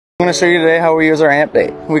I'm going to show you today how we use our ant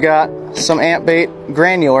bait. We got some ant bait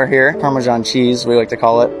granular here, Parmesan cheese we like to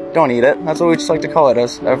call it. Don't eat it, that's what we just like to call it,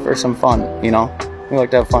 as for some fun, you know. We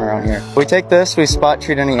like to have fun around here. We take this, we spot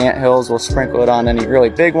treat any ant hills, we'll sprinkle it on any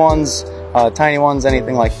really big ones, tiny ones,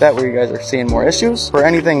 anything like that where you guys are seeing more issues. For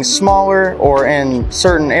anything smaller or in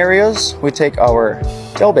certain areas, we take our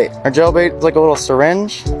gel bait. Our gel bait is like a little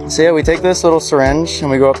syringe. So yeah, we take this little syringe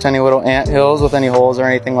and we go up to any little ant hills with any holes or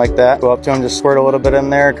anything like that. Go up to them, just squirt a little bit in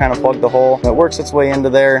there, kind of plug the hole. It works its way into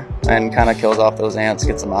there and kind of kills off those ants,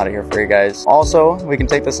 gets them out of here for you guys. Also, we can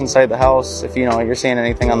take this inside the house. If you know you're seeing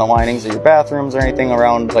anything on the linings of your bathrooms or anything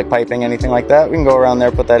around like piping, anything like that, we can go around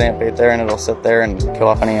there, put that ant bait there, and it'll sit there and kill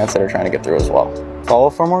off any ants that are trying to get through as well.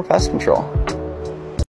 Follow for more pest control.